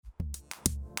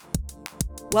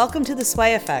Welcome to the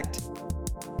Sway Effect.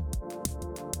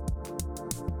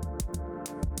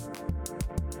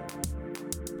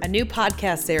 A new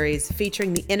podcast series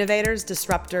featuring the innovators,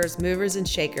 disruptors, movers, and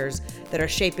shakers that are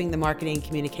shaping the marketing and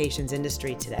communications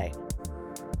industry today.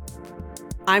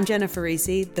 I'm Jenna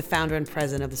Farisi, the founder and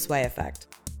president of the Sway Effect.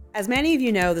 As many of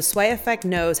you know, the Sway Effect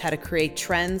knows how to create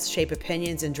trends, shape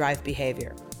opinions, and drive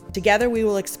behavior. Together, we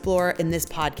will explore in this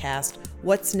podcast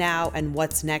what's now and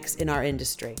what's next in our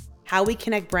industry, how we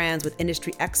connect brands with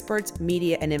industry experts,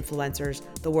 media, and influencers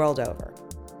the world over.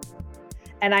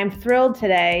 And I'm thrilled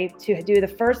today to do the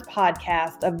first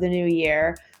podcast of the new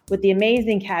year with the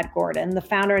amazing Kat Gordon, the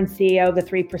founder and CEO of the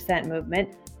 3%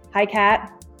 Movement. Hi,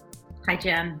 Kat. Hi,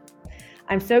 Jen.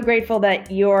 I'm so grateful that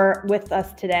you're with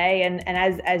us today. And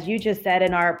as you just said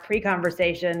in our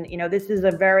pre-conversation, this is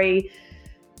a very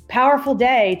powerful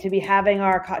day to be having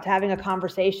a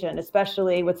conversation,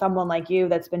 especially with someone like you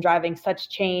that's been driving such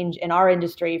change in our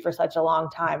industry for such a long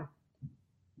time.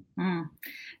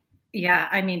 Yeah,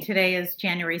 I mean, today is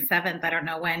January 7th. I don't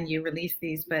know when you release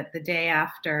these, but the day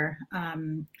after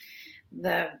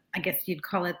I guess you'd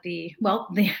call it the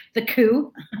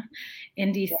coup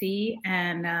in DC,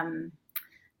 and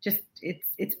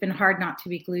it's been hard not to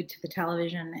be glued to the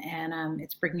television, and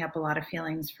it's bringing up a lot of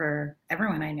feelings for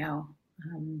everyone I know.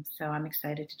 So I'm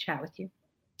excited to chat with you.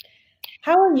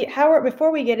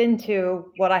 Before we get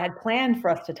into what I had planned for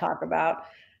us to talk about,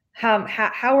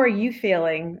 how are you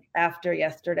feeling after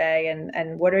yesterday,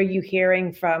 and what are you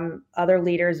hearing from other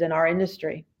leaders in our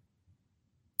industry?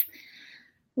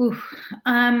 How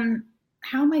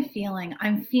am I feeling?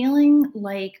 I'm feeling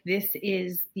like this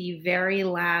is the very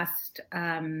last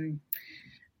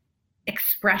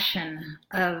expression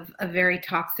of a very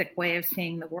toxic way of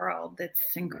seeing the world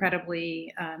that's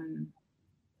incredibly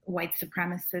white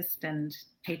supremacist and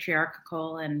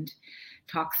patriarchal and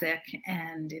toxic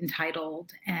and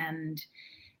entitled. And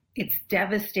it's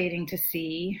devastating to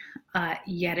see,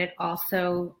 yet it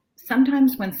also,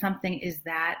 sometimes when something is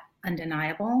that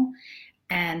undeniable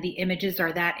and the images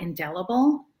are that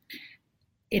indelible,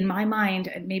 in my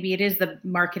mind, maybe it is the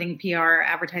marketing, PR,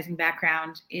 advertising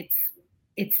background,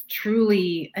 it's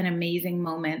truly an amazing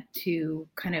moment to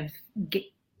kind of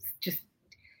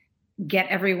get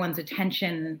everyone's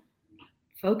attention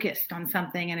focused on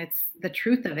something, and it's the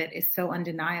truth of it is so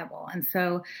undeniable. And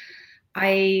so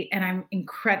I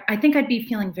think I'd be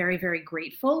feeling very, very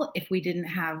grateful if we didn't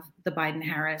have the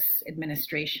Biden-Harris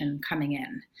administration coming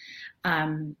in.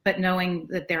 But knowing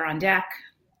that they're on deck,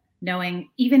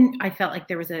 I felt like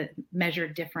there was a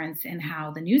measured difference in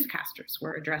how the newscasters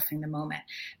were addressing the moment,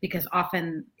 because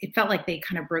often it felt like they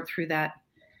kind of broke through that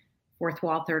fourth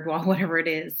wall, third wall, whatever it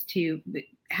is, to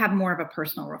have more of a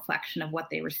personal reflection of what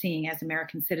they were seeing as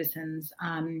American citizens.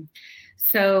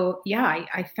 So yeah,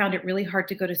 I found it really hard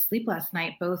to go to sleep last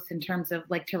night, both in terms of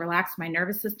to relax my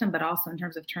nervous system, but also in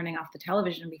terms of turning off the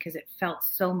television, because it felt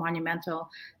so monumental,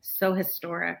 so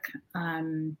historic.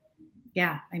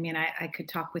 Yeah, I mean, I could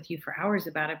talk with you for hours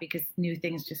about it, because new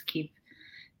things just keep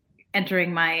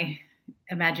entering my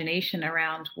imagination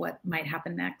around what might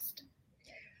happen next.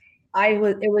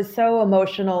 It was so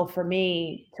emotional for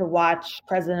me to watch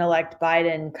President-elect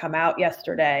Biden come out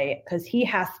yesterday, because he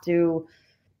has to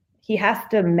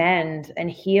mend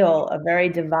and heal a very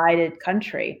divided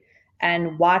country.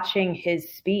 And watching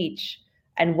his speech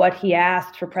and what he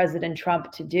asked for President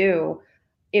Trump to do,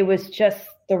 it was just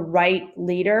the right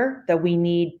leader that we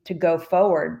need to go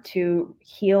forward to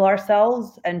heal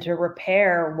ourselves and to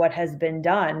repair what has been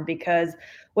done. Because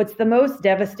what's the most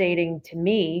devastating to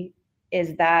me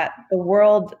is that the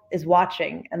world is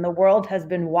watching, and the world has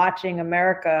been watching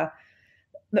America.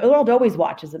 The world always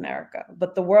watches America,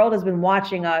 but the world has been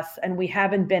watching us, and we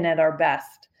haven't been at our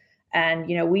best. And,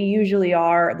 we usually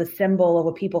are the symbol of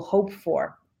what people hope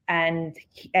for, and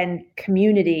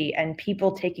community and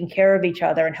people taking care of each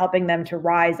other and helping them to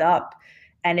rise up.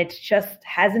 And it just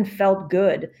hasn't felt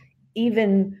good,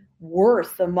 even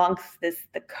worse amongst the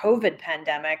COVID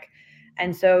pandemic.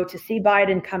 And so to see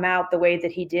Biden come out the way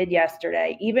that he did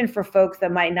yesterday, even for folks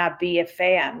that might not be a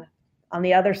fan on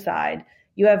the other side,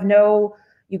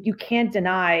 you can't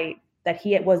deny that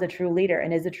he was a true leader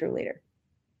and is a true leader.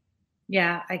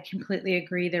 Yeah, I completely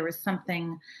agree. There was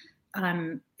something,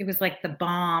 it was like the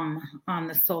balm on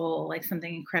the soul, like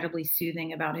something incredibly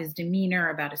soothing about his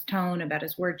demeanor, about his tone, about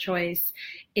his word choice.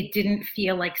 It didn't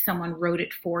feel like someone wrote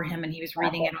it for him and he was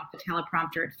reading it off the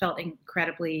teleprompter. It felt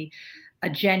incredibly a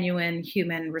genuine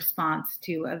human response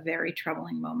to a very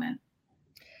troubling moment.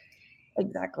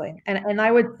 Exactly. And I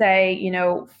would say,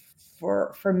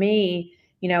 for me,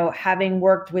 having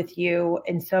worked with you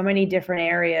in so many different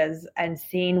areas and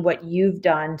seeing what you've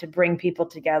done to bring people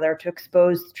together, to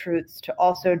expose truths, to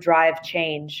also drive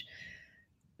change,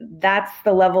 that's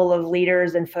the level of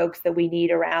leaders and folks that we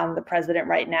need around the president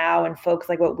right now, and folks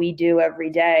like what we do every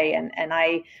day. And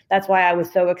that's why I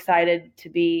was so excited to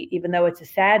be, even though it's a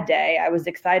sad day, I was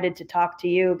excited to talk to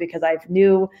you, because I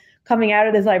knew coming out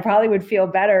of this, I probably would feel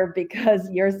better, because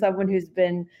you're someone who's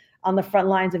been on the front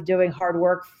lines of doing hard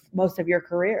work most of your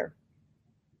career.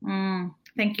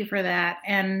 Thank you for that.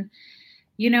 And,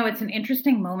 it's an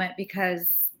interesting moment, because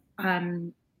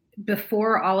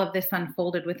before all of this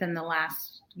unfolded within the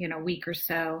last, week or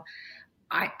so,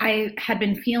 I had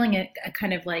been feeling a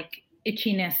kind of like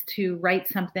itchiness to write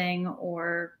something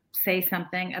or say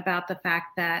something about the fact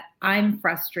that I'm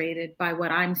frustrated by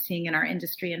what I'm seeing in our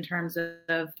industry in terms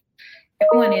of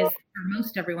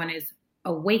most everyone is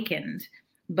awakened,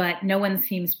 but no one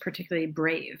seems particularly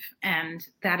brave. And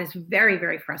that is very,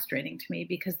 very frustrating to me,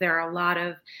 because there are a lot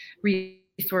of resources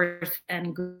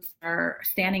and groups are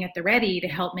standing at the ready to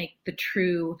help make the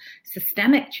true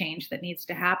systemic change that needs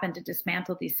to happen to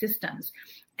dismantle these systems.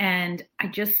 And I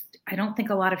don't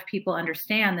think a lot of people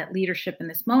understand that leadership in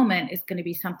this moment is going to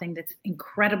be something that's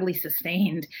incredibly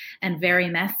sustained and very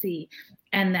messy.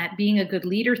 And that being a good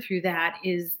leader through that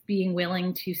is being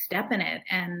willing to step in it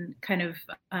and kind of,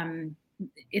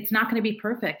 it's not going to be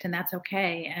perfect, and that's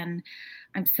okay. And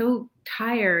I'm so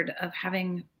tired of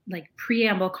having like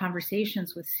preamble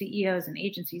conversations with CEOs and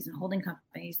agencies and holding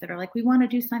companies that are like, we want to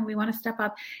do something, we want to step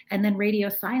up, and then radio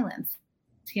silence.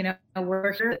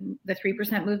 We're here, the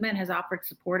 3% movement has offered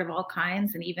support of all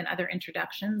kinds and even other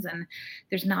introductions, and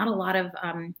there's not a lot of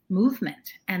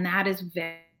movement. And that is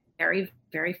very, very,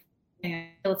 very,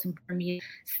 it's important for me to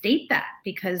state that,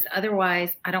 because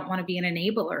otherwise I don't want to be an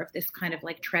enabler of this kind of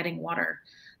like treading water.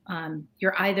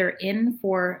 You're either in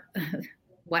for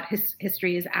what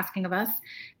history is asking of us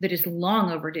that is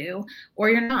long overdue, or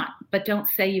you're not. But don't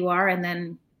say you are and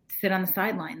then sit on the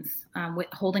sidelines with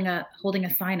holding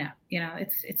a sign up.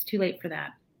 It's too late for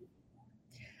that.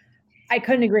 I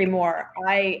couldn't agree more.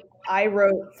 I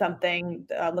wrote something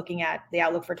looking at the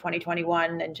outlook for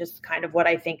 2021 and just kind of what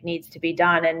I think needs to be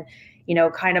done. And,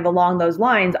 kind of along those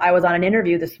lines, I was on an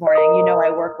interview this morning.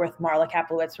 I work with Marla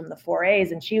Kaplowitz from the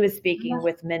 4As, and she was speaking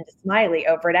with Minda Smiley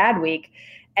over at Adweek.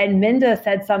 And Minda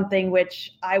said something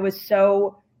which I was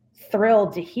so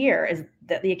thrilled to hear, is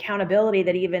that the accountability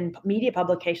that even media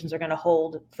publications are going to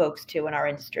hold folks to in our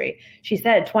industry. She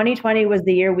said 2020 was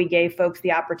the year we gave folks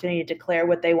the opportunity to declare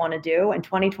what they want to do, and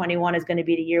 2021 is going to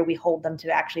be the year we hold them to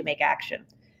actually make action.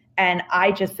 And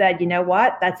I just said, you know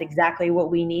what? That's exactly what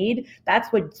we need. That's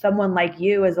what someone like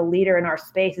you as a leader in our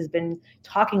space has been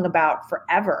talking about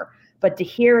forever. But to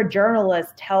hear a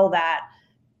journalist tell that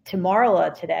to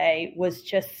Marla today was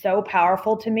just so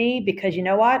powerful to me, because you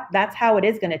know what? That's how it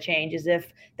is going to change, is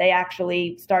if they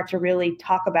actually start to really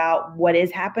talk about what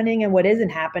is happening and what isn't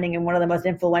happening in one of the most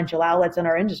influential outlets in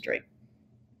our industry.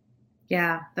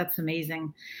 Yeah, that's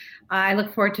amazing. I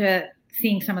look forward to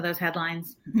seeing some of those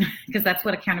headlines, because that's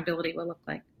what accountability will look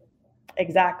like.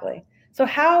 Exactly. So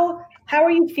how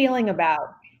are you feeling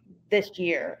about this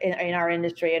year in our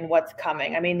industry and what's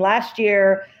coming? I mean, last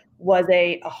year was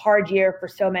a hard year for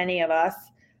so many of us.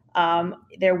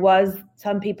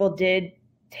 Some people did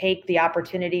take the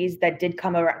opportunities that did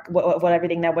come around, what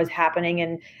everything that was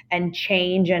happening, and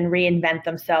change and reinvent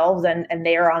themselves, and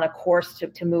they are on a course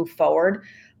to move forward.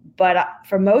 But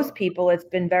for most people, it's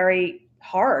been very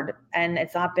hard, and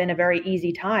it's not been a very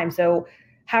easy time. So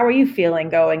how are you feeling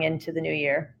going into the new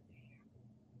year?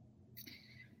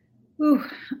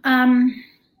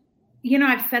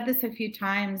 I've said this a few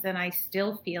times and I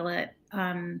still feel it.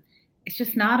 It's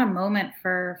just not a moment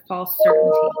for false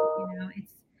certainty.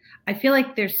 I feel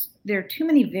like there are too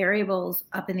many variables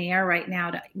up in the air right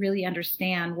now to really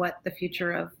understand what the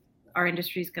future of our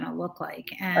industry is going to look like.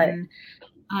 And,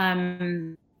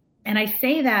 and I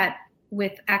say that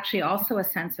with actually also a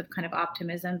sense of kind of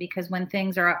optimism, because when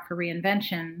things are up for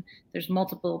reinvention, there's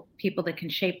multiple people that can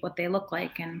shape what they look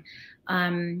like. And,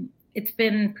 it's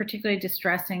been particularly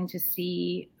distressing to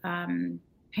see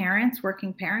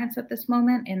working parents at this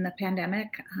moment in the pandemic.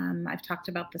 I've talked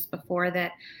about this before,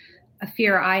 that a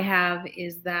fear I have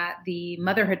is that the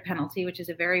motherhood penalty, which is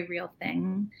a very real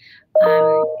thing,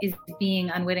 is being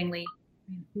unwittingly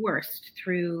enforced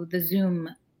through the Zoom,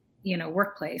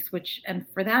 workplace, and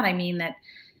for that, I mean that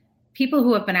people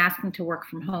who have been asking to work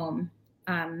from home,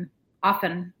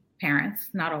 often parents,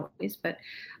 not always, but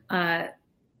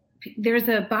there's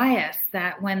a bias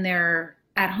that when they're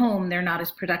at home, they're not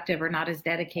as productive or not as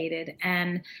dedicated.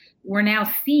 And we're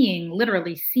now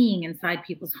literally seeing inside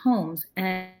people's homes.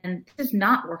 And this is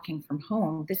not working from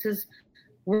home. This is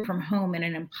work from home in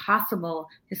an impossible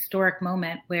historic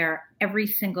moment where every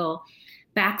single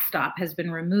backstop has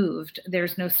been removed.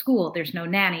 There's no school, there's no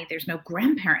nanny, there's no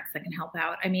grandparents that can help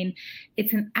out. I mean,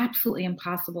 it's an absolutely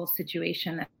impossible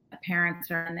situation that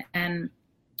parents are in. And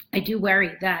I do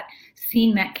worry that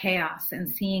seeing that chaos and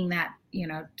seeing that,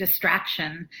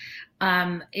 distraction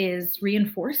is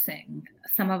reinforcing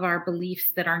some of our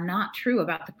beliefs that are not true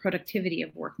about the productivity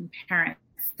of working parents.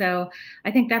 So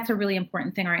I think that's a really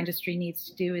important thing our industry needs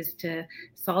to do, is to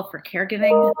solve for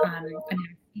caregiving.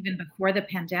 Even before the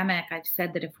pandemic, I've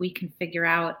said that if we can figure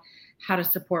out how to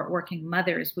support working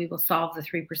mothers, we will solve the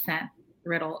 3%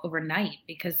 riddle overnight,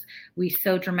 because we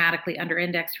so dramatically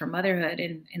under-index for motherhood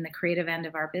in the creative end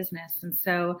of our business. And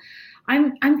so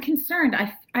I'm concerned.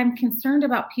 I'm concerned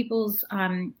about people's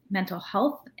mental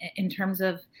health in terms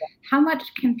of how much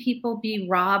can people be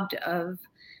robbed of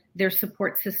their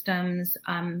support systems,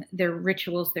 their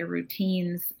rituals, their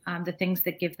routines, the things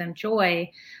that give them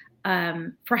joy.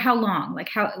 For how long?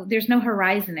 There's no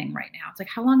horizoning right now. It's like,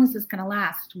 how long is this going to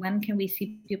last? When can we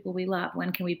see people we love?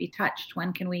 When can we be touched?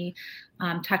 When can we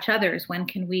touch others? When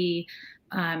can we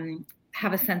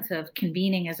have a sense of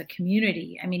convening as a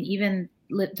community? I mean, even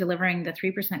delivering the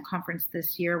 3% conference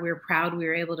this year, we were proud we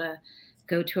were able to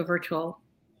go to a virtual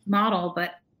model,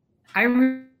 but I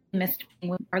really missed being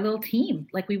with our little team.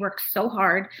 We work so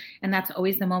hard, and that's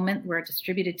always the moment. We're a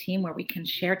distributed team where we can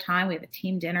share time. We have a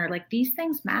team dinner. These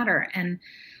things matter. And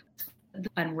the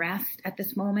unrest at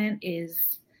this moment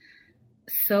is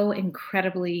so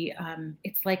incredibly,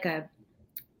 it's like a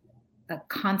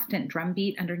constant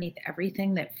drumbeat underneath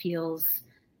everything that feels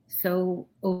so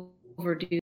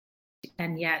overdue.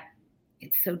 And yet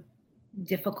it's so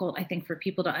difficult, I think, for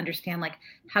people to understand,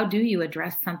 how do you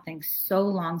address something so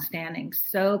longstanding,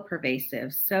 so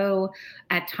pervasive, so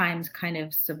at times kind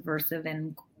of subversive,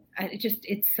 and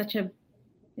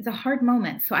it's a hard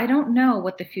moment. So I don't know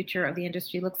what the future of the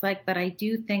industry looks like, but I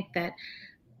do think that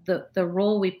the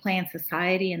role we play in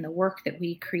society and the work that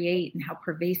we create and how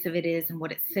pervasive it is and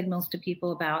what it signals to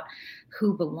people about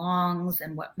who belongs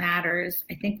and what matters,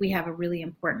 I think we have a really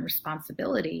important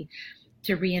responsibility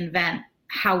to reinvent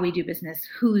how we do business,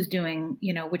 who's doing,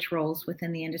 which roles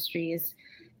within the industry.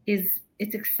 It's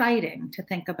exciting to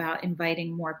think about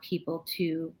inviting more people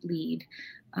to lead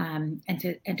and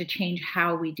to change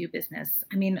how we do business.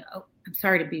 I mean, I'm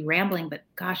sorry to be rambling, but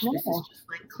gosh, This is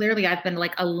just clearly I've been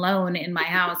alone in my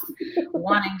house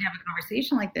wanting to have a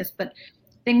conversation like this. But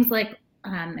things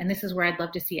and this is where I'd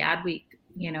love to see Adweek,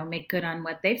 make good on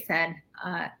what they've said.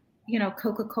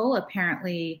 Coca-Cola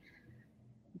apparently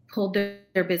pulled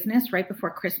their business right before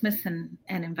Christmas and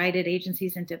invited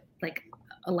agencies into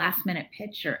a last minute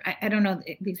pitch, or I don't know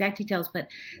the exact details, but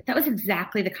that was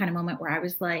exactly the kind of moment where I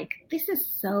was like, this is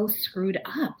so screwed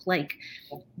up.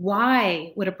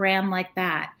 Why would a brand like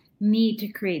that need to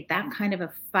create that kind of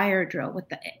a fire drill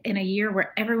in a year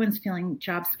where everyone's feeling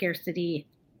job scarcity?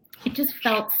 It just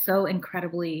felt so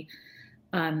incredibly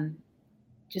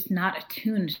just not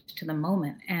attuned to the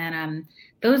moment. And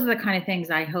those are the kind of things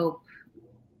I hope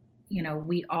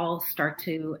we all start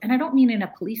to, and I don't mean in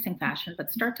a policing fashion, but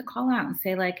start to call out and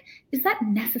say, is that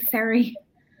necessary?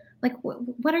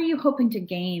 What are you hoping to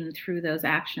gain through those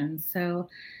actions? So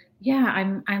yeah,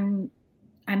 I'm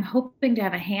hoping to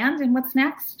have a hand in what's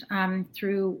next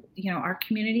through, our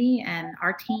community and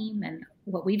our team and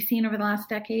what we've seen over the last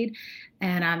decade.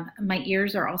 And my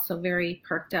ears are also very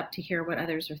perked up to hear what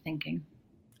others are thinking.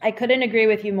 I couldn't agree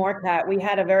with you more, Kat. We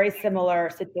had a very similar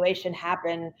situation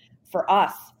happen for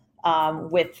us.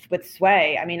 With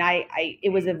Sway. I mean,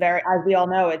 it was as we all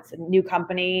know, it's a new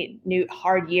company, new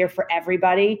hard year for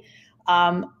everybody.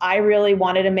 I really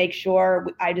wanted to make sure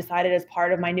I decided as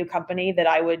part of my new company that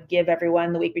I would give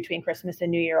everyone the week between Christmas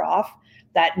and New Year off.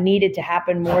 That needed to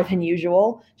happen more than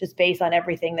usual, just based on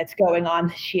everything that's going on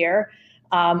this year.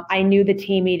 I knew the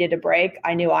team needed a break.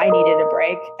 I knew I needed a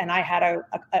break. And I had a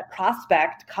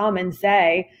prospect come and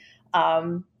say,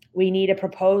 we need a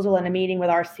proposal and a meeting with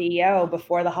our CEO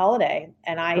before the holiday.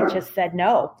 And I just said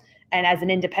no. And as an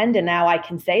independent now, I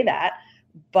can say that.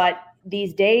 But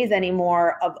these days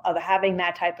anymore of having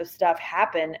that type of stuff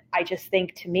happen, I just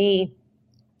think, to me,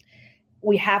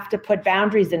 we have to put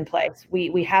boundaries in place.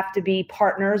 We have to be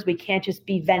partners. We can't just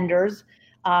be vendors.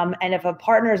 And if a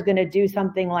partner is going to do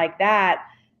something like that,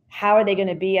 how are they going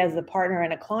to be as a partner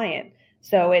and a client?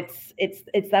 So it's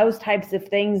those types of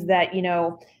things that,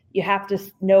 you have to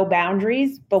know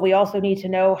boundaries, but we also need to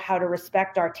know how to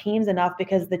respect our teams enough,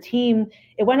 because the team,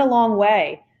 it went a long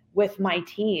way with my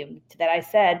team that I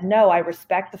said, no, I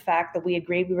respect the fact that we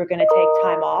agreed we were going to take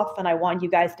time off and I want you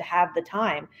guys to have the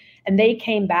time. And they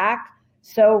came back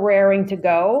so raring to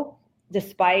go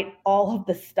despite all of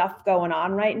the stuff going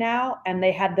on right now. And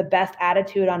they had the best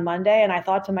attitude on Monday. And I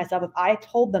thought to myself, if I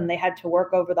told them they had to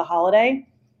work over the holiday,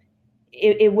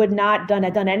 it would not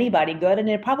have done anybody good. And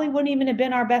it probably wouldn't even have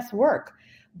been our best work.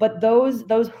 But those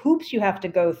hoops you have to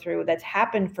go through that's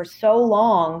happened for so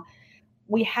long,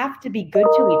 we have to be good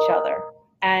to each other.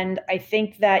 And I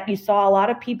think that you saw a lot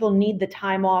of people need the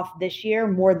time off this year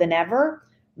more than ever.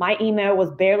 My email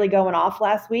was barely going off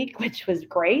last week, which was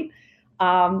great.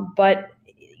 But,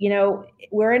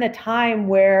 we're in a time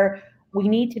where we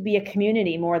need to be a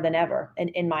community more than ever,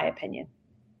 in my opinion.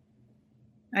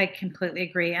 I completely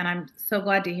agree. And I'm so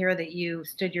glad to hear that you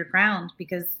stood your ground,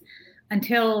 because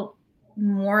until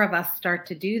more of us start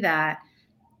to do that,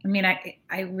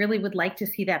 I really would like to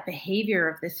see that behavior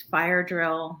of this fire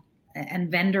drill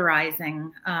and vendorizing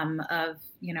of,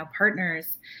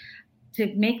 partners,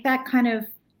 to make that kind of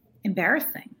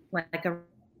embarrassing, like a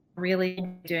really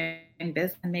doing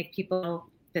business, and make people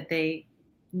that they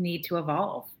need to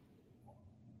evolve.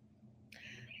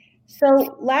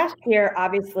 So last year,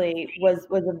 obviously, was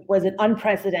an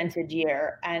unprecedented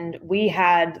year, and we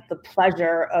had the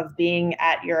pleasure of being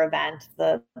at your event,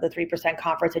 the 3%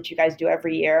 conference that you guys do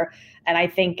every year. And I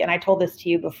think, and I told this to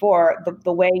you before,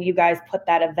 the way you guys put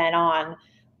that event on,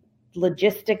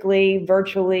 logistically,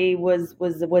 virtually, was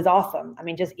awesome. I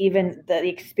mean, just even the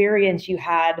experience you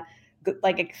had,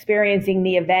 like experiencing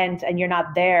the event, and you're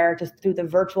not there, just through the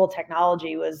virtual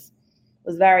technology was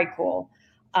very cool.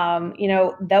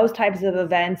 Those types of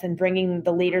events and bringing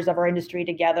the leaders of our industry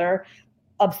together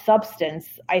of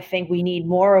substance, I think we need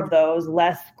more of those,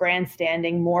 less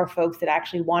grandstanding, more folks that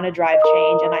actually want to drive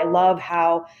change. And I love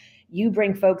how you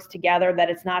bring folks together, that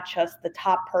it's not just the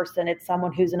top person, it's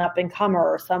someone who's an up and comer,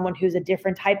 or someone who's a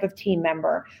different type of team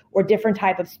member or different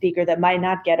type of speaker that might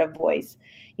not get a voice.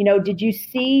 Did you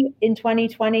see in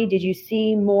 2020, did you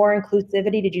see more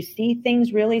inclusivity? Did you see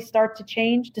things really start to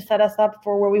change to set us up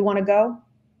for where we want to go?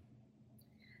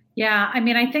 Yeah,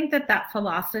 I think that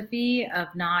philosophy of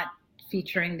not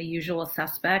featuring the usual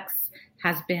suspects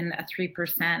has been a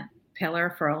 3%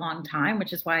 pillar for a long time,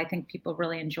 which is why I think people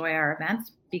really enjoy our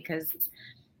events, because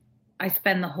I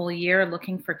spend the whole year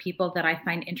looking for people that I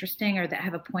find interesting or that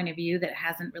have a point of view that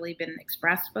hasn't really been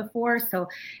expressed before. So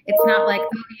it's not like, oh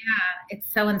yeah,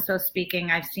 it's so-and-so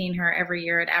speaking, I've seen her every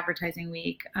year at Advertising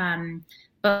Week.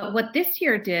 But what this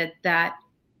year did that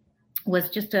was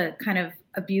just a kind of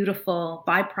a beautiful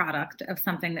byproduct of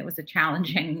something that was a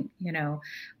challenging,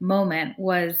 moment,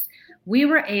 was we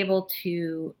were able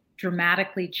to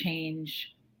dramatically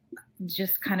change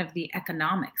just kind of the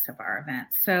economics of our event.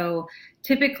 So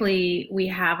typically we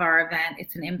have our event,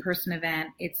 it's an in-person event,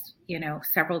 it's,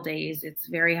 several days, it's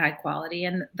very high quality,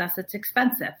 and thus it's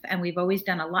expensive. And we've always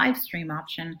done a live stream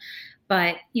option,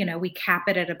 but, we cap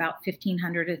it at about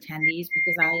 1,500 attendees,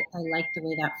 because I like the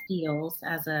way that feels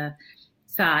as a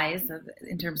size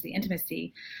in terms of the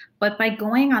intimacy. But by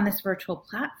going on this virtual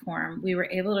platform, we were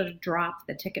able to drop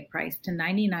the ticket price to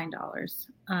 $99,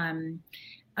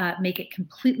 make it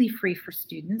completely free for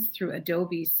students through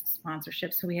Adobe's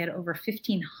sponsorship. So we had over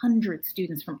 1,500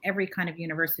 students from every kind of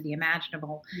university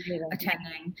imaginable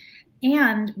attending.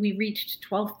 And we reached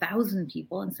 12,000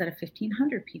 people instead of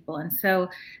 1,500 people. And so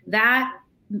that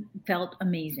felt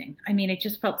amazing. It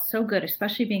just felt so good,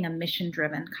 especially being a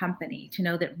mission-driven company, to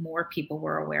know that more people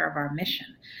were aware of our mission,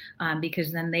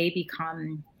 because then they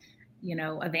become,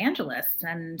 evangelists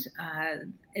and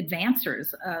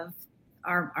advancers of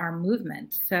our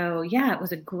movement. So yeah, it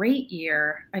was a great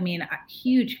year.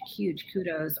 Huge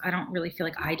kudos. I don't really feel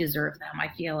like I deserve them. I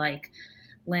feel like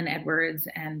Lynn Edwards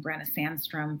and Brenna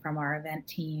Sandstrom from our event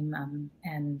team,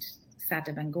 and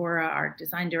Sata Bangura, our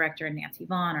design director, and Nancy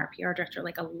Vaughn, our PR director,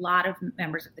 like a lot of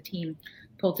members of the team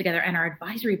pulled together, and our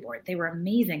advisory board, they were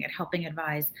amazing at helping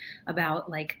advise about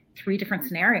like 3 different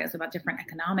scenarios about different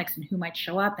economics and who might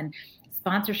show up. And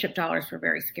sponsorship dollars were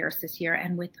very scarce this year.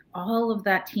 And with all of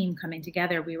that team coming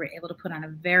together, we were able to put on a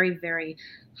very, very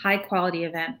high quality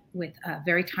event with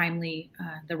very timely,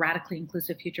 the radically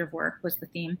inclusive future of work was the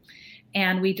theme.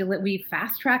 And we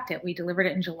fast tracked it. We delivered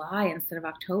it in July instead of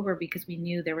October, because we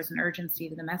knew there was an urgency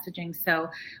to the messaging. So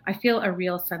I feel a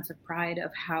real sense of pride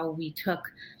of how we took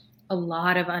a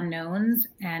lot of unknowns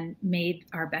and made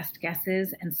our best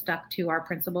guesses and stuck to our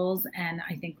principles. And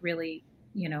I think really,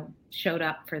 showed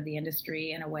up for the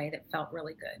industry in a way that felt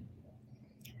really good.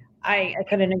 I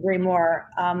couldn't agree more.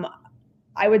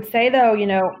 I would say though,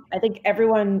 I think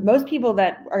most people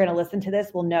that are going to listen to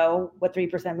this will know what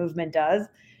 3% movement does.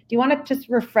 you want to just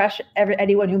refresh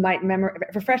anyone who might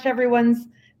refresh everyone's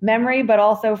memory, but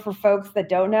also for folks that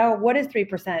don't know, what is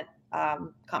 3%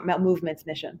 Movement's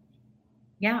mission?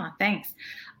 Yeah, thanks.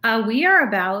 We are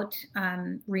about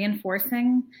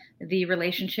reinforcing the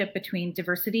relationship between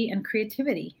diversity and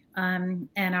creativity. And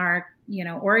our,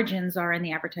 origins are in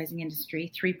the advertising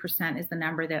industry. 3% is the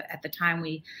number that at the time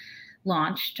we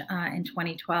launched in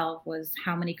 2012 was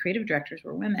how many creative directors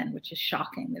were women, which is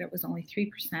shocking that it was only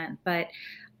 3%. But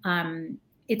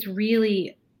it's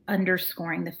really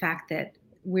underscoring the fact that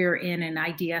we're in an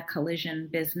idea collision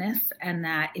business, and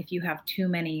that if you have too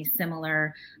many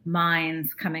similar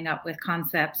minds coming up with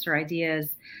concepts or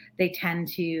ideas, they tend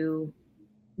to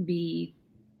be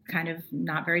kind of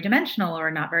not very dimensional or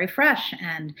not very fresh.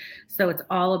 And so it's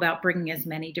all about bringing as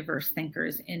many diverse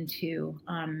thinkers into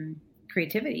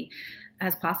creativity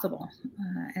as possible.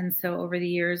 And so over the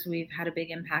years, we've had a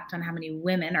big impact on how many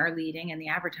women are leading in the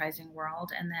advertising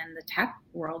world. And then the tech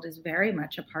world is very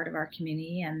much a part of our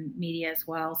community, and media as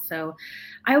well. So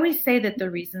I always say that the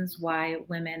reasons why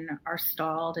women are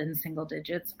stalled in single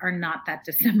digits are not that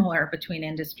dissimilar between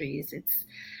industries. It's,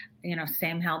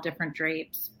 same hell, different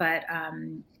drapes. But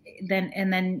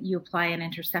then you apply an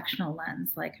intersectional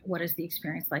lens, like what is the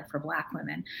experience like for Black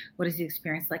women? What is the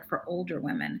experience like for older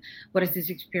women? What is this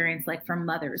experience like for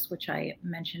mothers, which I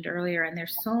mentioned earlier? And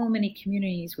there's so many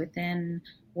communities within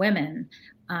women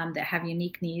that have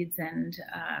unique needs and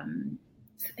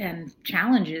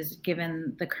challenges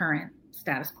given the current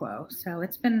status quo. So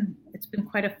it's been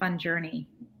quite a fun journey.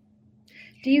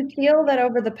 Do you feel that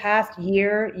over the past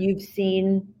year you've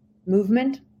seen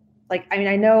movement?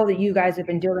 I know that you guys have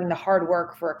been doing the hard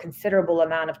work for a considerable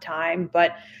amount of time,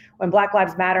 but when Black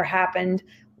Lives Matter happened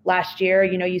last year,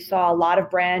 you saw a lot of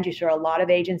brands, you saw a lot of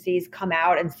agencies come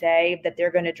out and say that they're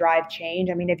going to drive change.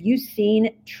 Have you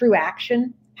seen true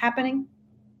action happening?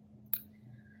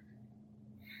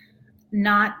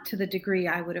 Not to the degree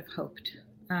I would have hoped.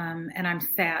 And I'm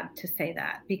sad to say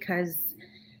that, because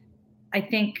I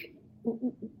think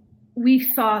we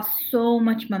saw so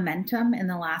much momentum in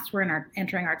the last, we're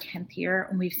entering our 10th year,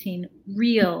 and we've seen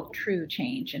real, true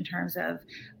change in terms of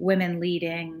women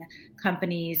leading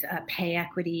companies, pay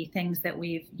equity, things that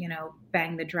we've,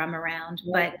 banged the drum around.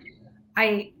 But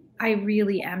I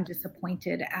really am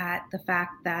disappointed at the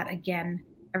fact that, again,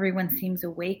 everyone seems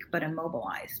awake but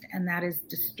immobilized, and that is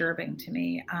disturbing to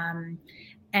me.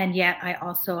 And yet I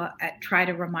also try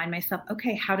to remind myself,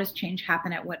 okay, how does change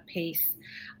happen at what pace?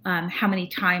 How many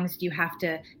times do you have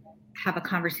to have a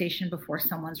conversation before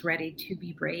someone's ready to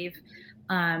be brave?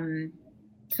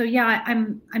 So yeah,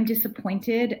 I'm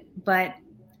disappointed, but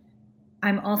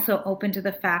I'm also open to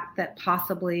the fact that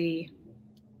possibly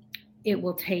it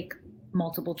will take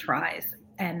multiple tries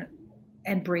and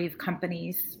brave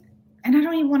companies. And I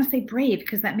don't even want to say brave,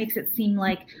 because that makes it seem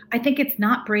like, I think it's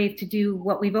not brave to do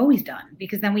what we've always done,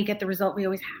 because then we get the result we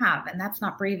always have. And that's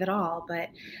not brave at all. But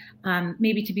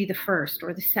maybe to be the first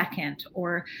or the second,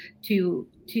 or to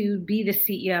be the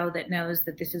CEO that knows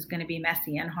that this is going to be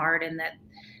messy and hard, and that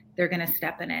they're going to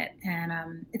step in it.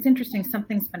 And it's interesting.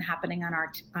 Something's been happening on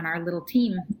our little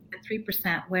team at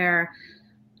 3%, where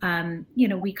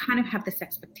we kind of have this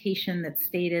expectation that's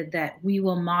stated that we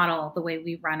will model the way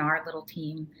we run our little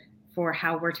team for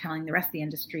how we're telling the rest of the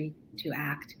industry to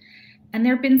act. And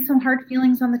there have been some hard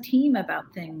feelings on the team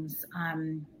about things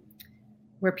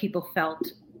where people felt,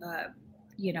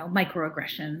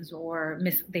 microaggressions, or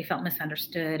they felt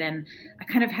misunderstood. And I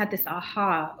kind of had this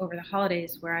aha over the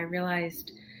holidays where I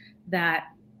realized that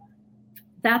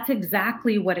that's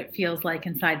exactly what it feels like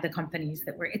inside the companies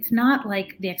that it's not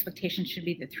like the expectation should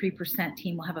be that 3%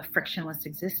 team will have a frictionless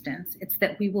existence. It's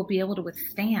that we will be able to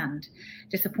withstand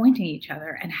disappointing each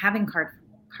other and having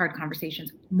hard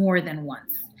conversations more than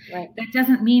once. Right. That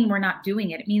doesn't mean we're not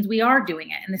doing it. It means we are doing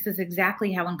it. And this is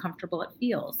exactly how uncomfortable it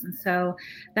feels. And so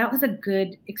that was a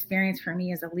good experience for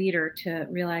me as a leader to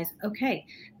realize, okay,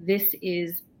 this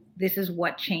is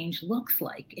what change looks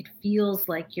like. It feels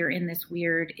like you're in this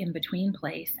weird in-between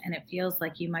place, and it feels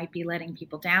like you might be letting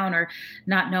people down, or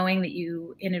not knowing that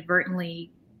you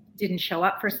inadvertently didn't show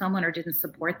up for someone or didn't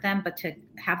support them, but to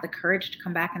have the courage to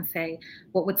come back and say,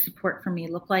 what would support for me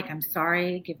look like? I'm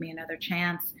sorry, give me another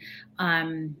chance.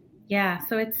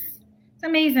 So it's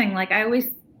amazing. Like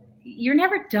you're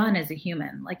never done as a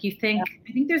human. Like I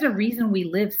think there's a reason we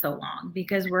live so long,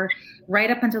 because we're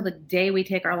right up until the day we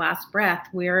take our last breath,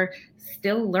 we're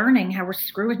still learning how we're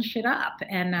screwing shit up.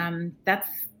 And that's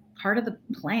part of the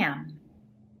plan.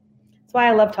 That's why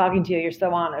I love talking to you. You're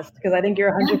so honest, because I think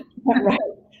you're 100% right.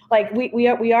 Like we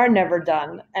are never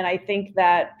done. And I think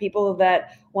that people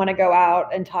that want to go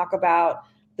out and talk about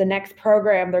the next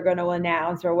program they're going to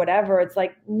announce or whatever. It's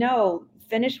like, no,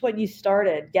 finish what you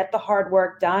started, get the hard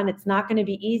work done. It's not going to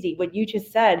be easy. What you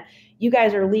just said, you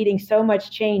guys are leading so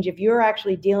much change. If you're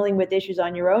actually dealing with issues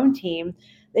on your own team,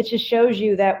 it just shows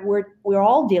you that we're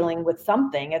all dealing with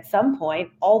something at some point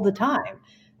all the time.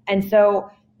 And so,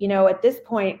 at this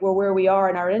point, where we are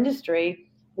in our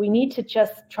industry, we need to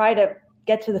just try to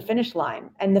get to the finish line.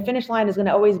 And the finish line is going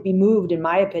to always be moved, in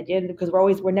my opinion, because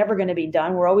we're never going to be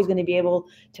done. We're always going to be able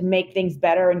to make things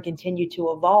better and continue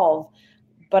to evolve.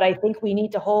 But I think we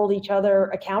need to hold each other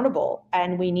accountable,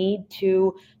 and we need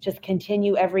to just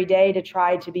continue every day to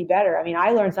try to be better. I mean,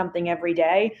 I learn something every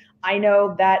day. I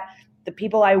know that the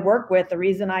people I work with, the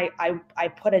reason I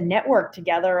put a network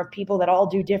together of people that all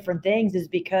do different things is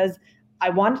because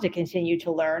I wanted to continue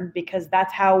to learn, because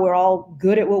that's how we're all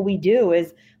good at what we do,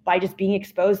 is by just being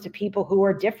exposed to people who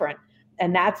are different.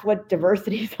 And that's what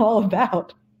diversity is all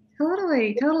about.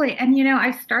 Totally, totally. And,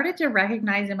 I've started to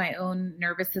recognize in my own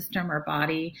nervous system or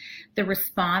body the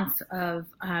response of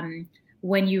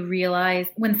when you realize,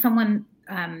 when someone,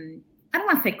 I don't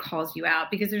want to say calls you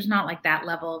out, because there's not like that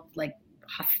level of like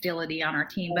hostility on our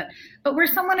team, but where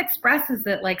someone expresses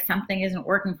that like something isn't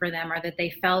working for them, or that they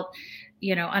felt,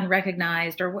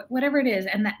 unrecognized, or whatever it is.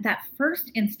 And that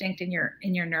first instinct in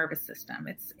your nervous system,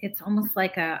 it's almost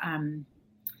like a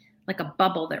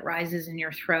bubble that rises in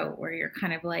your throat, where you're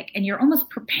kind of like, and you're almost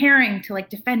preparing to like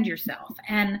defend yourself.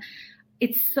 And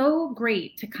it's so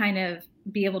great to kind of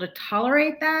be able to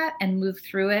tolerate that and move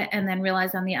through it, and then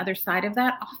realize on the other side of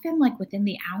that, often like within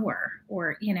the hour,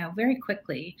 or, very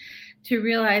quickly, to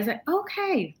realize that,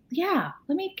 okay, yeah,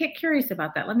 let me get curious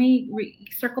about that. Let me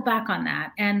circle back on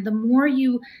that. And the more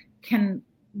you can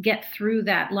get through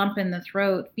that lump in the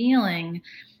throat feeling,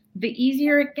 the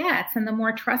easier it gets, and the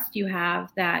more trust you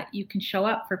have that you can show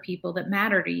up for people that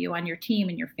matter to you on your team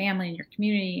and your family and your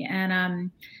community.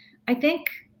 And I think,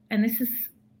 and this is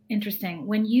interesting,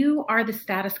 when you are the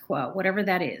status quo, whatever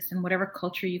that is, and whatever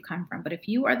culture you come from, but if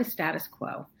you are the status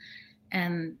quo,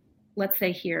 and let's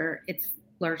say here it's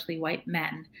largely white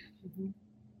men,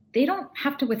 they don't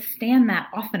have to withstand that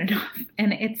often enough.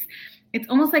 And it's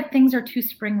almost like things are too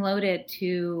spring-loaded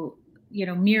to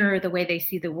mirror the way they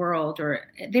see the world, or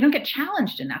they don't get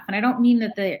challenged enough. And I don't mean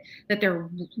that they're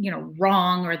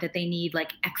wrong, or that they need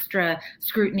like extra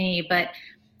scrutiny, but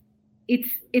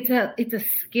it's a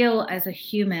skill as a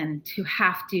human to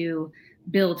have to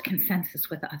build consensus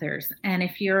with others. And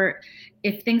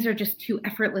if things are just too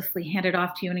effortlessly handed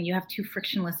off to you, and you have too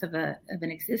frictionless of an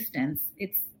existence,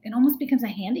 it almost becomes a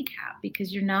handicap,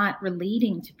 because you're not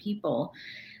relating to people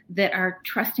that are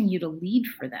trusting you to lead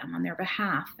for them on their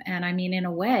behalf. And I mean, in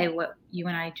a way, what you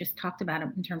and I just talked about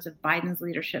in terms of Biden's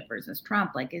leadership versus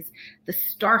Trump, like, is the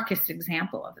starkest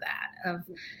example of that. Of,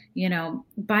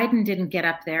 Biden didn't get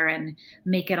up there and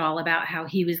make it all about how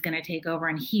he was going to take over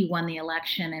and he won the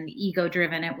election and ego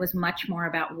driven. It was much more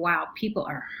about, wow, people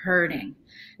are hurting.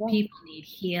 Yeah. People need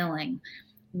healing.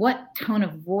 What tone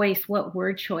of voice, what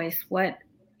word choice,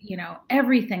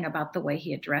 everything about the way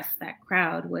he addressed that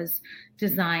crowd was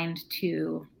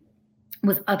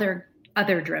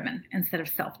other driven instead of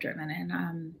self-driven.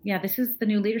 And this is the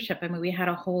new leadership. I mean, we had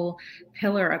a whole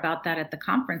pillar about that at the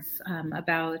conference,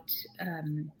 about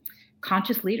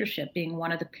conscious leadership being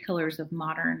one of the pillars of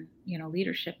modern,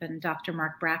 leadership. And Dr.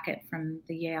 Mark Brackett from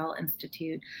the Yale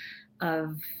Institute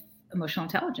of Emotional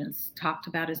Intelligence talked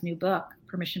about his new book,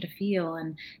 Permission to Feel,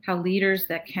 and how leaders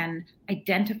that can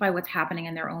identify what's happening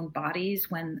in their own bodies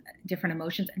when different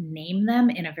emotions, and name them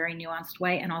in a very nuanced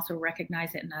way, and also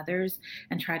recognize it in others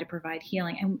and try to provide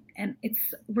healing. And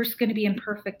we're going to be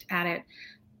imperfect at it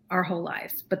our whole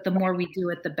lives, but the more we do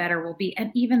it, the better we'll be. And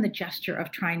even the gesture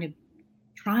of trying to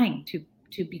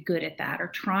be good at that, or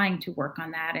trying to work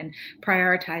on that and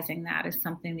prioritizing that as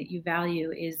something that you value,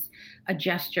 is a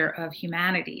gesture of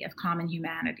humanity, of common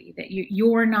humanity, that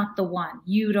you're not the one,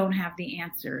 you don't have the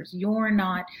answers, you're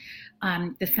not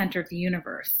the center of the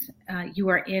universe.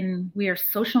 We are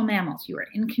social mammals, you are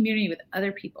in community with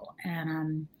other people.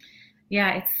 And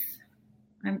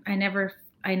I never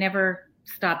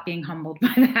stop being humbled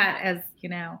by that, as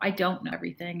I don't know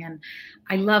everything, and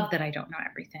I love that I don't know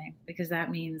everything, because that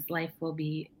means life will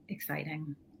be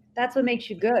exciting. That's what makes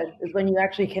you good, is when you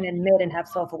actually can admit and have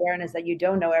self-awareness that you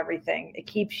don't know everything. It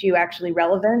keeps you actually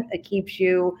relevant. It keeps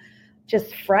you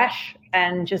just fresh,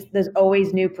 and just there's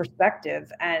always new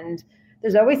perspective, and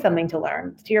there's always something to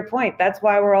learn. To your point, that's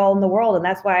why we're all in the world, and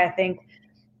that's why I think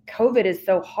COVID is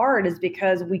so hard, is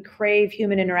because we crave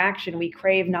human interaction, we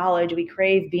crave knowledge, we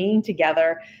crave being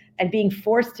together, and being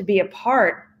forced to be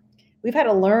apart we've had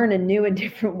to learn in new and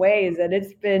different ways.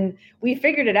 And we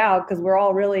figured it out because we're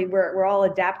all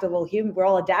adaptable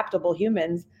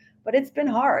humans, but it's been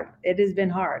hard. It has been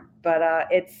hard, but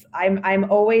I'm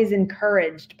always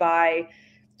encouraged by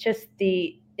just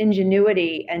the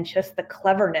ingenuity and just the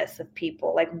cleverness of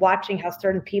people, like watching how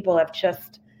certain people have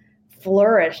just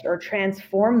flourished or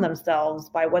transformed themselves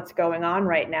by what's going on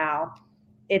right now.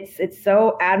 It's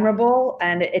so admirable,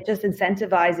 and it just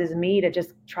incentivizes me to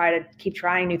just try to keep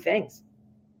trying new things.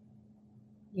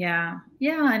 Yeah.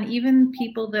 Yeah. And even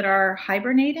people that are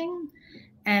hibernating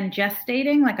and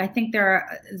gestating, like I think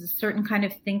is a certain kind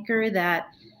of thinker that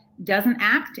doesn't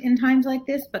act in times like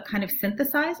this, but kind of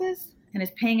synthesizes and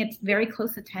is paying its very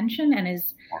close attention, and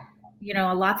is,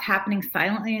 a lot's happening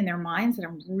silently in their minds. And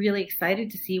I'm really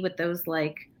excited to see what those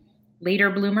like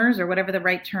later bloomers, or whatever the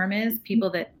right term is, people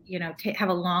that, have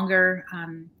a longer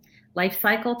life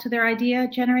cycle to their idea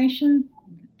generation,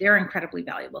 they're incredibly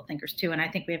valuable thinkers too. And I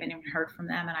think we haven't even heard from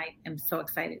them. And I am so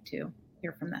excited to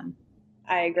hear from them.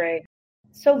 I agree.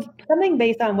 So something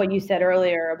based on what you said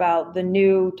earlier about the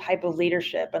new type of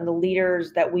leadership and the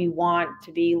leaders that we want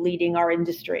to be leading our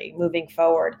industry moving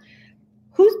forward,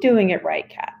 who's doing it right,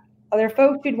 Kat? Are there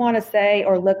folks you'd want to say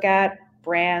or look at,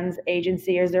 brands,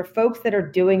 agency? Or is there folks that are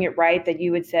doing it right that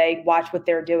you would say, watch what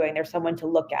they're doing? There's someone to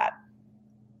look at.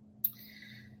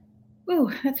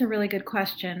 Oh, that's a really good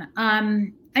question.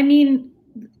 I mean,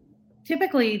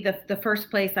 typically the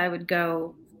first place I would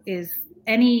go is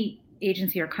any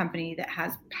agency or company that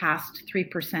has passed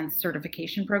 3%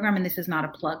 certification program. And this is not a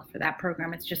plug for that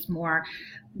program. It's just more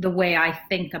the way I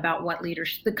think about what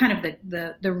leadership, the kind of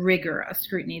the rigor of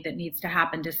scrutiny that needs to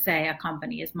happen to say a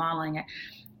company is modeling it.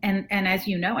 And as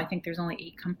you know, I think there's only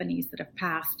 8 companies that have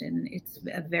passed, and it's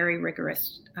a very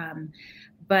rigorous.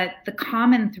 But the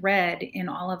common thread in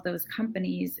all of those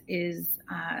companies is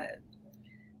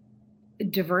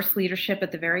diverse leadership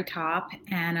at the very top,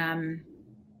 and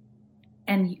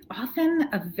often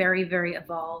a very, very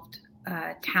evolved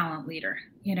talent leader.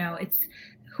 It's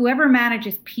whoever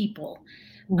manages people.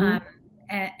 Mm-hmm.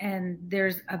 And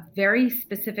there's a very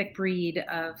specific breed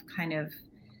of kind of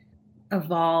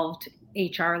evolved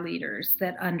HR leaders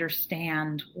that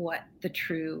understand what the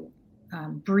true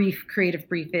creative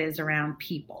brief is around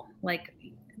people.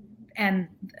 And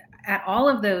at all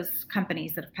of those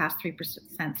companies that have passed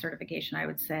 3% certification, I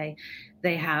would say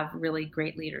they have really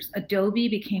great leaders. Adobe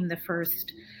became the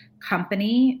first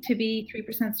company to be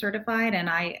 3% certified, and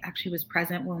I actually was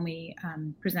present when we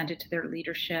presented to their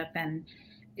leadership, and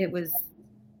I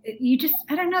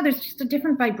don't know, there's just a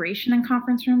different vibration in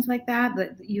conference rooms like that.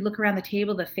 You look around the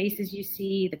table, the faces you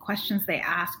see, the questions they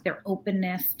ask, their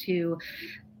openness to,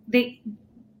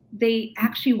 they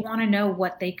actually want to know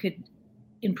what they could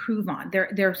improve on.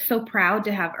 They're so proud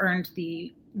to have earned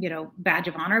the badge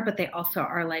of honor, but they also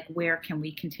are like, where can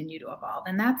we continue to evolve?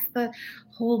 And that's the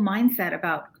whole mindset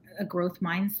about a growth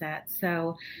mindset.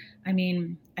 So, I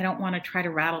mean, I don't want to try to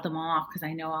rattle them all off because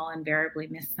I know I'll invariably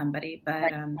miss somebody,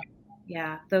 but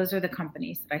yeah, those are the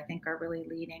companies that I think are really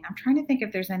leading. I'm trying to think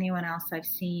if there's anyone else I've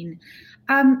seen.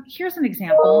 Here's an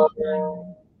example.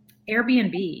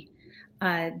 Airbnb.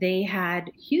 They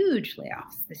had huge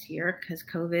layoffs this year because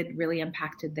COVID really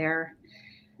impacted their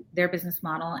business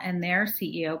model, and their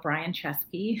CEO, Brian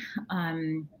Chesky,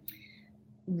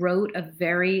 wrote a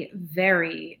very,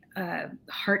 very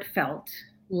heartfelt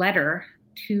letter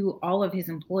to all of his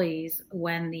employees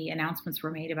when the announcements were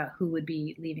made about who would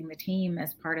be leaving the team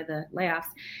as part of the layoffs.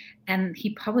 And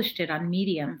he published it on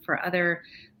Medium for other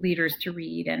leaders to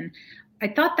read. And I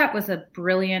thought that was a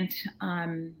brilliant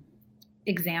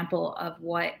example of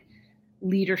what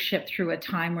leadership through a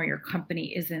time where your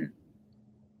company isn't,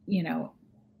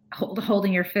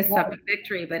 holding your fists up in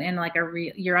victory, but in like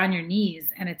you're on your knees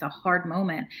and it's a hard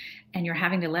moment and you're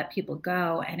having to let people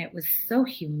go. And it was so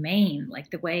humane, like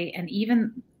the way, and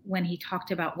even when he talked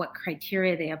about what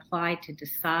criteria they applied to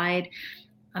decide,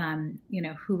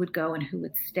 who would go and who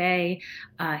would stay.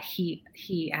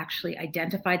 He actually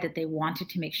identified that they wanted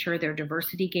to make sure their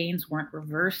diversity gains weren't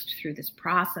reversed through this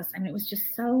process. And it was just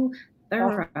so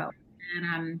thorough.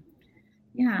 And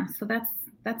so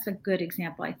that's a good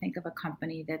example, I think, of a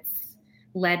company that's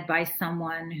led by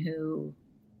someone who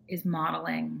is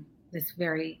modeling this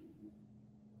very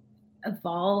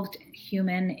evolved,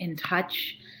 human, in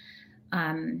touch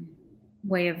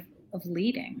way of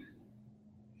leading.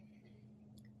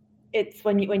 It's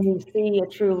when you see a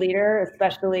true leader,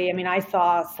 especially, I mean, I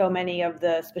saw so many of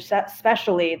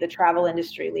especially the travel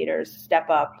industry leaders step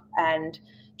up, and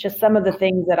just some of the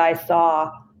things that I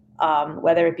saw,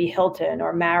 whether it be Hilton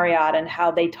or Marriott, and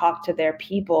how they talked to their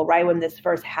people right when this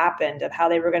first happened, of how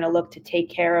they were going to look to take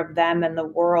care of them and the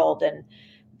world. And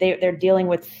they're dealing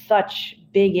with such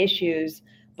big issues,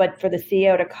 but for the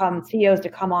CEOs to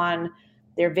come on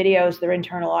their videos, their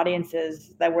internal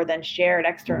audiences that were then shared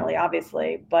externally,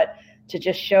 obviously, but to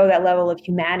just show that level of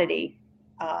humanity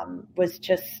was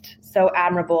just so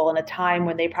admirable in a time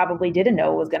when they probably didn't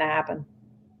know what was going to happen.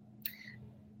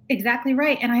 Exactly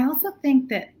right. And I also think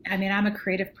that, I mean, I'm a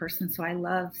creative person, so I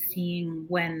love seeing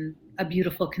when a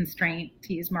beautiful constraint,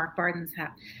 to use Mark Barden's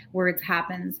words,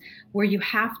 happens, where you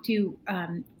have to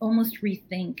almost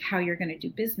rethink how you're going to do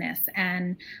business.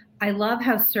 And I love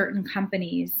how certain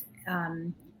companies,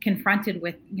 confronted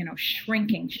with,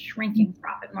 shrinking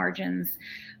profit margins,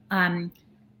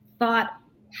 thought,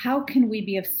 how can we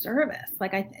be of service?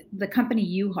 Like the company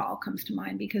U-Haul comes to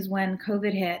mind, because when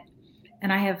COVID hit,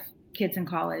 and I have kids in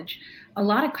college, a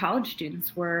lot of college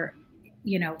students were,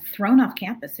 thrown off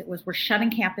campus. We're shutting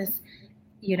campus,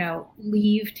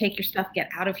 leave, take your stuff, get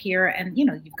out of here. And,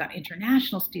 you've got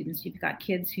international students, you've got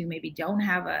kids who maybe don't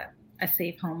have a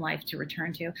safe home life to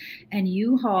return to. And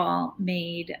U-Haul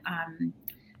made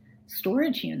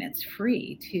storage units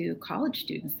free to college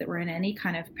students that were in any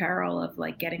kind of peril of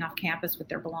like getting off campus with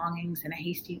their belongings in a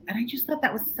hasty. And I just thought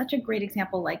that was such a great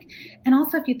example. And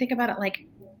also if you think about it,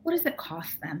 what does it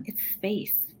cost them? It's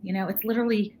space,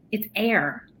 it's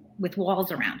air with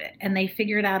walls around it. And they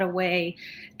figured out a way.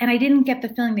 And I didn't get the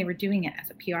feeling they were doing it as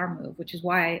a PR move, which is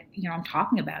why, I'm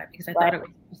talking about it, because I thought it was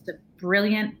just a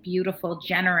brilliant, beautiful,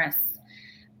 generous,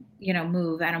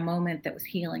 move at a moment that was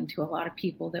healing to a lot of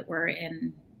people that were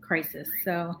in crisis.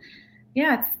 So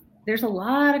yeah, there's a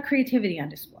lot of creativity on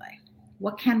display.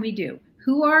 What can we do?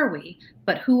 Who are we?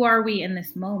 But who are we in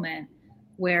this moment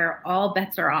where all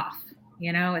bets are off?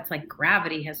 It's like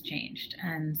gravity has changed.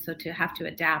 And so to have to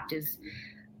adapt it's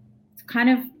kind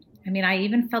of, I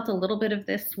even felt a little bit of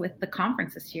this with the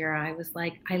conference this year. I was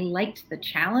like, I liked the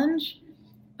challenge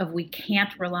of we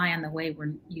can't rely on the way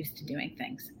we're used to doing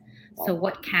things. So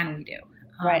what can we do?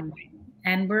 Right.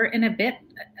 And we're in a bit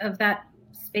of that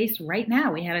space right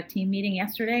now. We had a team meeting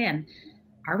yesterday, and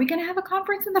are we going to have a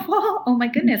conference in the fall? Oh my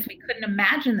goodness, we couldn't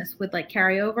imagine this would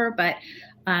carry over. But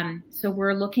so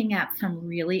we're looking at some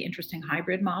really interesting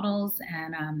hybrid models,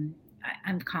 and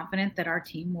I'm confident that our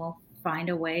team will find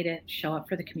a way to show up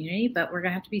for the community, but we're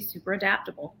going to have to be super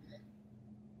adaptable.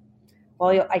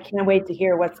 Well, I can't wait to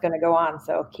hear what's going to go on.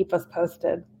 So keep us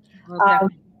posted. Well,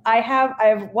 I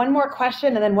have one more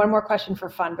question, and then one more question for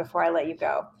fun before I let you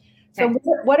go. So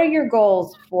what are your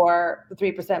goals for the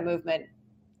 3% movement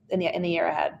in the year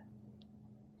ahead?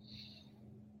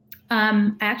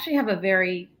 I actually have a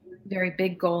very, very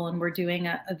big goal, and we're doing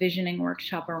a visioning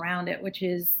workshop around it, which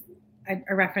is,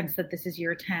 I referenced that this is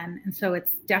year 10. And so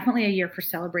it's definitely a year for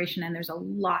celebration, and there's a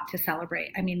lot to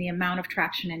celebrate. The amount of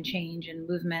traction and change and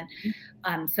movement.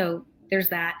 So there's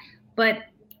that. But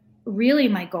really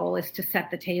my goal is to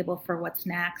set the table for what's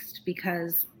next,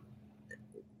 because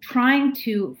trying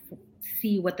to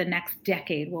see what the next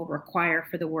decade will require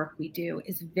for the work we do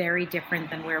is very different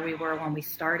than where we were when we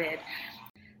started.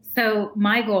 So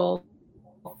my goal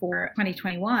for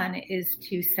 2021 is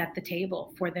to set the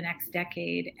table for the next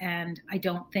decade. And I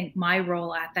don't think my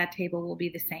role at that table will be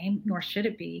the same, nor should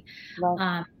it be.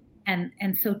 Right.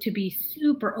 And so to be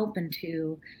super open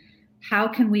to how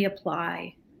can we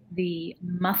apply the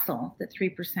muscle that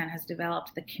 3% has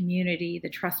developed, the community, the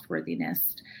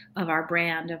trustworthiness of our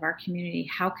brand, of our community,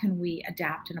 how can we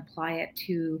adapt and apply it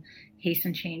to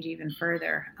hasten change even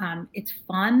further? It's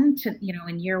fun to,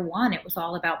 in year one, it was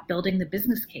all about building the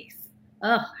business case.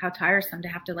 Oh, how tiresome to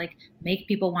have to make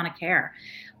people want to care.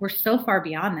 We're so far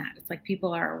beyond that. It's like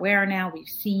people are aware now. We've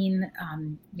seen,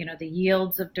 the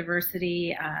yields of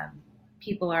diversity.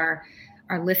 People are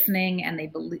listening, and they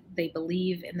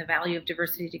believe in the value of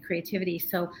diversity to creativity.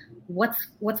 So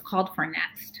what's called for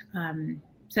next?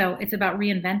 So it's about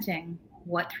reinventing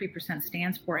what 3%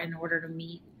 stands for in order to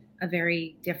meet a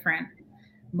very different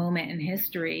moment in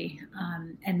history,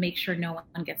 and make sure no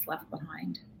one gets left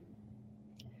behind.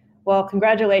 Well,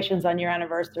 congratulations on your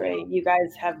anniversary. You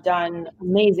guys have done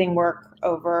amazing work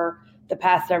over the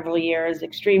past several years,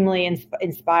 extremely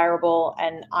inspirable.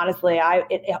 And honestly,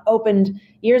 it opened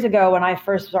years ago when I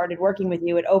first started working with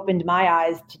you, it opened my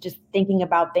eyes to just thinking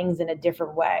about things in a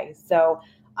different way. So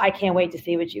I can't wait to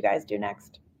see what you guys do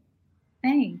next.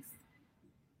 Thanks.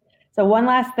 So one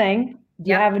last thing, do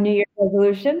you have a New Year's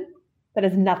resolution that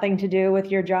has nothing to do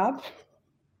with your job?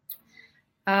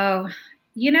 Oh,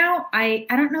 I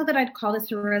don't know that I'd call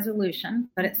this a resolution,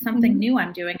 but it's something new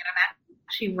I'm doing, and I'm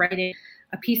actually writing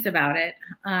a piece about it.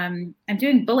 I'm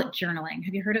doing bullet journaling.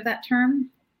 Have you heard of that term?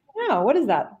 No, what is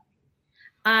that?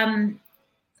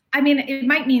 It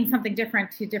might mean something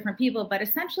different to different people, but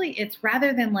essentially it's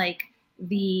rather than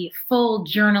the full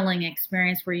journaling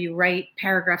experience where you write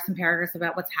paragraphs and paragraphs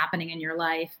about what's happening in your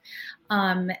life.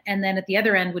 And then at the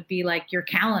other end would be like your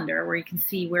calendar where you can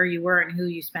see where you were and who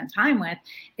you spent time with.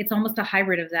 It's almost a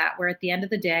hybrid of that, where at the end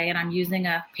of the day, and I'm using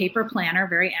a paper planner,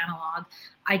 very analog,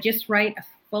 I just write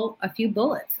a few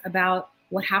bullets about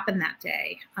what happened that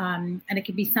day. And it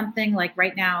could be something like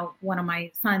right now, one of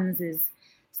my sons is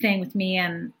staying with me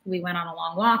and we went on a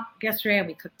long walk yesterday and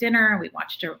we cooked dinner and we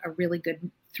watched a really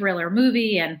good thriller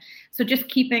movie. And so just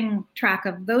keeping track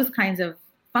of those kinds of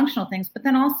functional things, but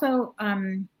then also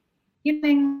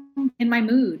getting in my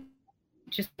mood,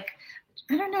 just like,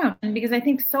 I don't know. And because I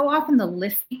think so often the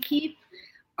lists we keep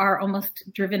are almost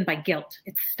driven by guilt.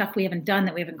 It's stuff we haven't done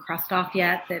that we haven't crossed off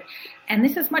yet. And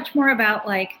this is much more about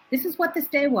like, this is what this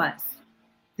day was.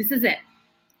 This is it.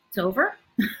 It's over.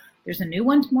 There's a new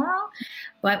one tomorrow,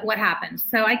 but what happens?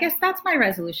 So I guess that's my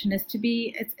resolution, is to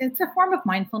be, it's a form of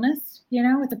mindfulness,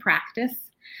 it's a practice,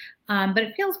 but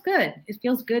it feels good. It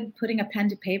feels good putting a pen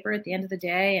to paper at the end of the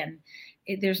day, and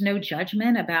there's no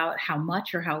judgment about how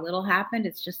much or how little happened.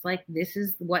 It's just like, this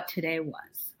is what today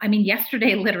was. I mean,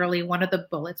 yesterday, literally one of the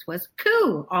bullets was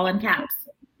coup, all in caps.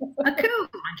 A coup on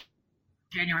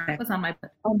January. That was on my book.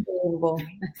 Unbelievable.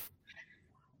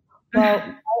 Well,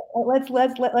 let's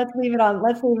leave it on.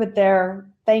 Let's leave it there.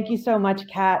 Thank you so much,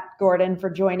 Kat Gordon, for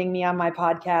joining me on my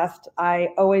podcast. I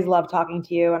always love talking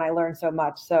to you and I learn so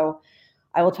much. So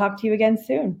I will talk to you again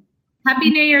soon. Happy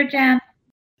New Year, Jen.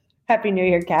 Happy New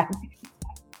Year, Kat.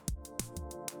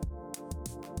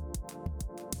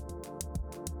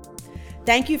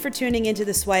 Thank you for tuning into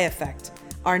The Sway Effect,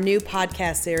 our new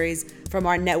podcast series from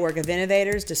our network of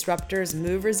innovators, disruptors,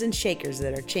 movers, and shakers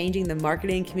that are changing the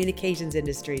marketing and communications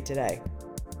industry today.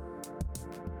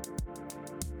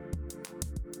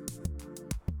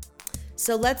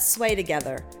 So let's sway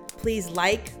together. Please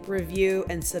like, review,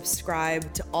 and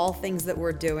subscribe to all things that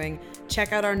we're doing.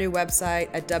 Check out our new website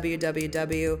at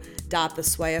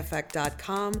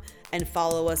www.theswayeffect.com and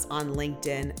follow us on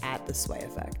LinkedIn at The Sway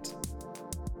Effect.